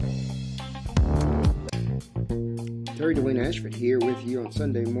Terry Dwayne Ashford here with you on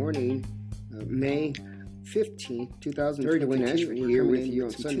Sunday morning, May 15th, 2022. Terry Dwayne Ashford here with you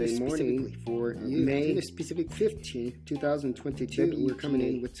on Sunday morning for May 15th, 2022. We're coming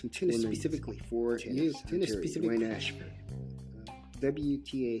in with some tennis specifically for you. Tennis specifically. Dwayne Ashford.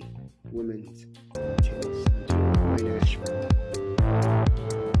 WTA Women's Tennis. Dwayne Ashford.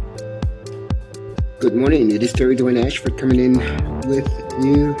 Good morning. It is Terry Dwayne Ashford coming in with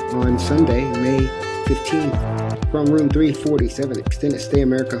you on Sunday, May 15th, from room 347, Extended Stay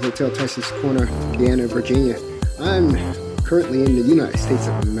America Hotel, Tyson's Corner, Vienna, Virginia. I'm currently in the United States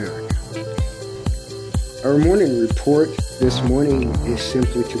of America. Our morning report this morning is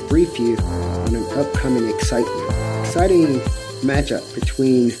simply to brief you on an upcoming exciting matchup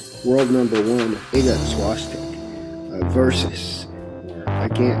between world number one Iga Swiatek versus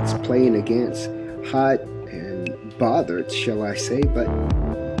playing against hot and bothered, shall I say, but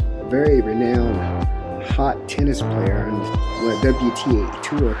very renowned hot tennis player on the WTA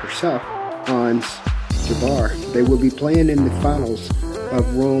Tour herself, Ons Jabeur. They will be playing in the finals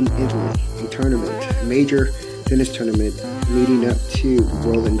of Rome, Italy, a major tennis tournament leading up to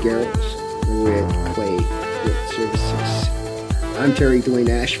Roland Garros, Red Clay Court Services. I'm Terry Dwayne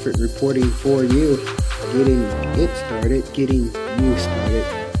Ashford reporting for you, getting you started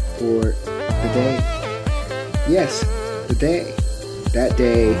for the day. Yes, the day. That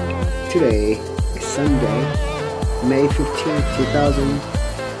day, today, is Sunday, May 15th,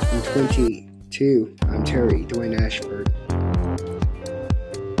 2022. I'm Terry Dwayne Ashford.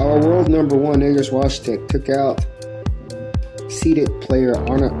 Our world number one, Iga Swiatek, took out seeded player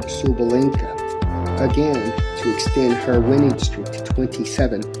Anna Sabalenka again to extend her winning streak to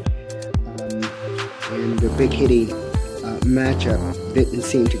 27. And the big hitting matchup didn't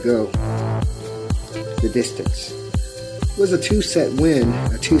seem to go the distance. It was a two-set win,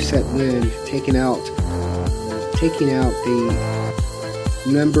 taking out the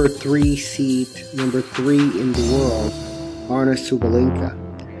number 3 seed, number 3 in the world, Anna Sabalenka,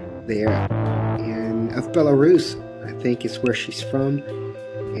 there, and of Belarus, I think is where she's from,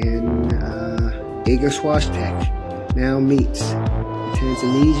 and Iga Swiatek now meets the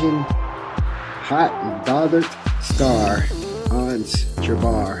Tanzanian hot and bothered star Ons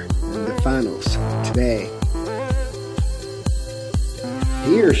Jabeur in the finals today.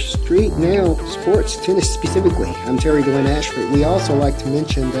 Here, Streetnow Sports Tennis specifically. I'm Terry Dwayne Ashford. We also like to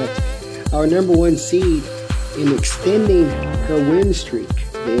mention that our number one seed in extending her win streak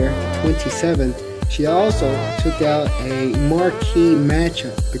there to 27, she also took out a marquee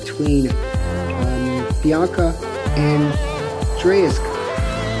matchup between Bianca and Andreescu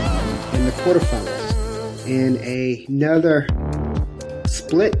in the quarterfinals, and another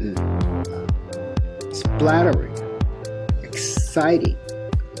splattering, exciting,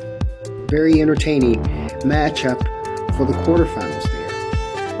 very entertaining matchup for the quarterfinals there.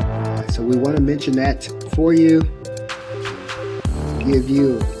 So we want to mention that for you, give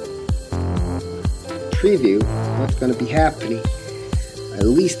you a preview of what's going to be happening, at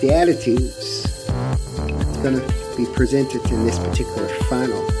least the attitudes that's going to be presented in this particular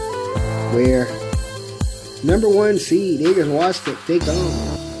final, where number one seed Iga Swiatek take on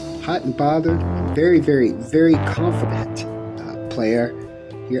hot and bothered, very, very, very confident player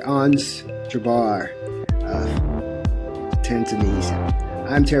here, Ons Jabeur of Tanzania.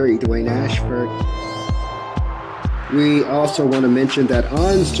 I'm Terry Dwayne Ashford. We also want to mention that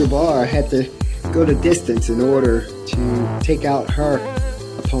Ons Jabeur had to go the distance in order to take out her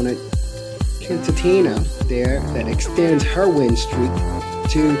opponent, Kasatkina, there, that extends her win streak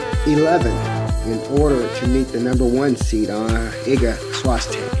to 11 in order to meet the number one seed on Iga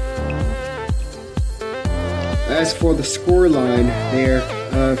Swiatek. As for the scoreline there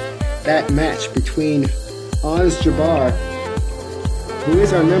of that match between Ons Jabeur, who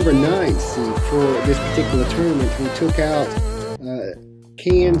is our number 9 seed for this particular tournament, who took out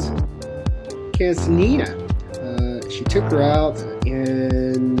Kasatkina. She took her out,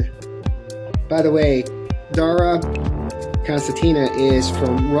 and by the way, Dara Kasatkina is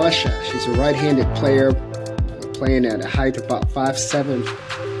from Russia. She's a right-handed player, playing at a height of about 5'7",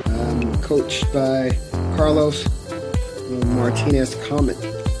 coached by Carlos Martinez Comet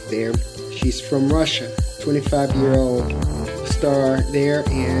there. She's from Russia, 25-year-old star there,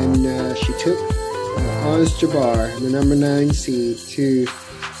 and she took Ons Jabeur, the number 9 seed, to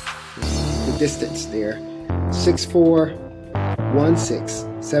the distance there, 6'4", 1-6,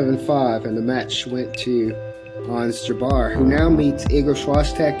 7-5, and the match went to Ons Jabeur, who now meets Iga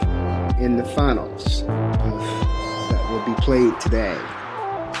Swiatek in the finals that will be played today.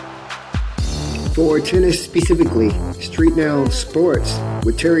 For tennis specifically, Streetnow Sports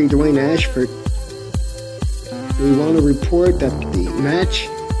with Terry Dwayne Ashford. We want to report that the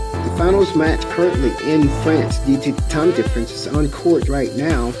finals match currently in France, due to time differences on court right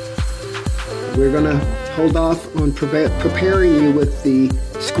now. We're going to hold off on preparing you with the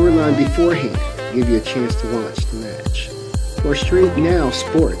scoreline beforehand, give you a chance to watch the match. For Streetnow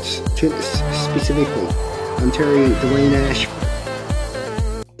Sports, tennis specifically, I'm Dwayne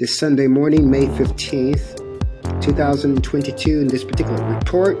Ashford. This Sunday morning, May 15th, 2022, in this particular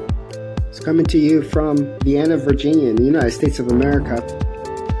report, it's coming to you from Vienna, Virginia, in the United States of America.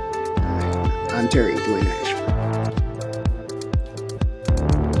 I'm Dwayne Ashford.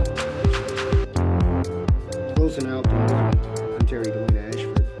 Closing out the morning, I'm Dwayne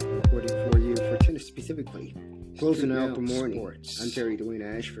Ashford, reporting for you for tennis specifically. Closing out the morning, I'm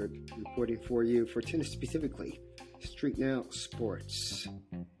Dwayne Ashford, reporting for you for tennis specifically. Streetnow Sports.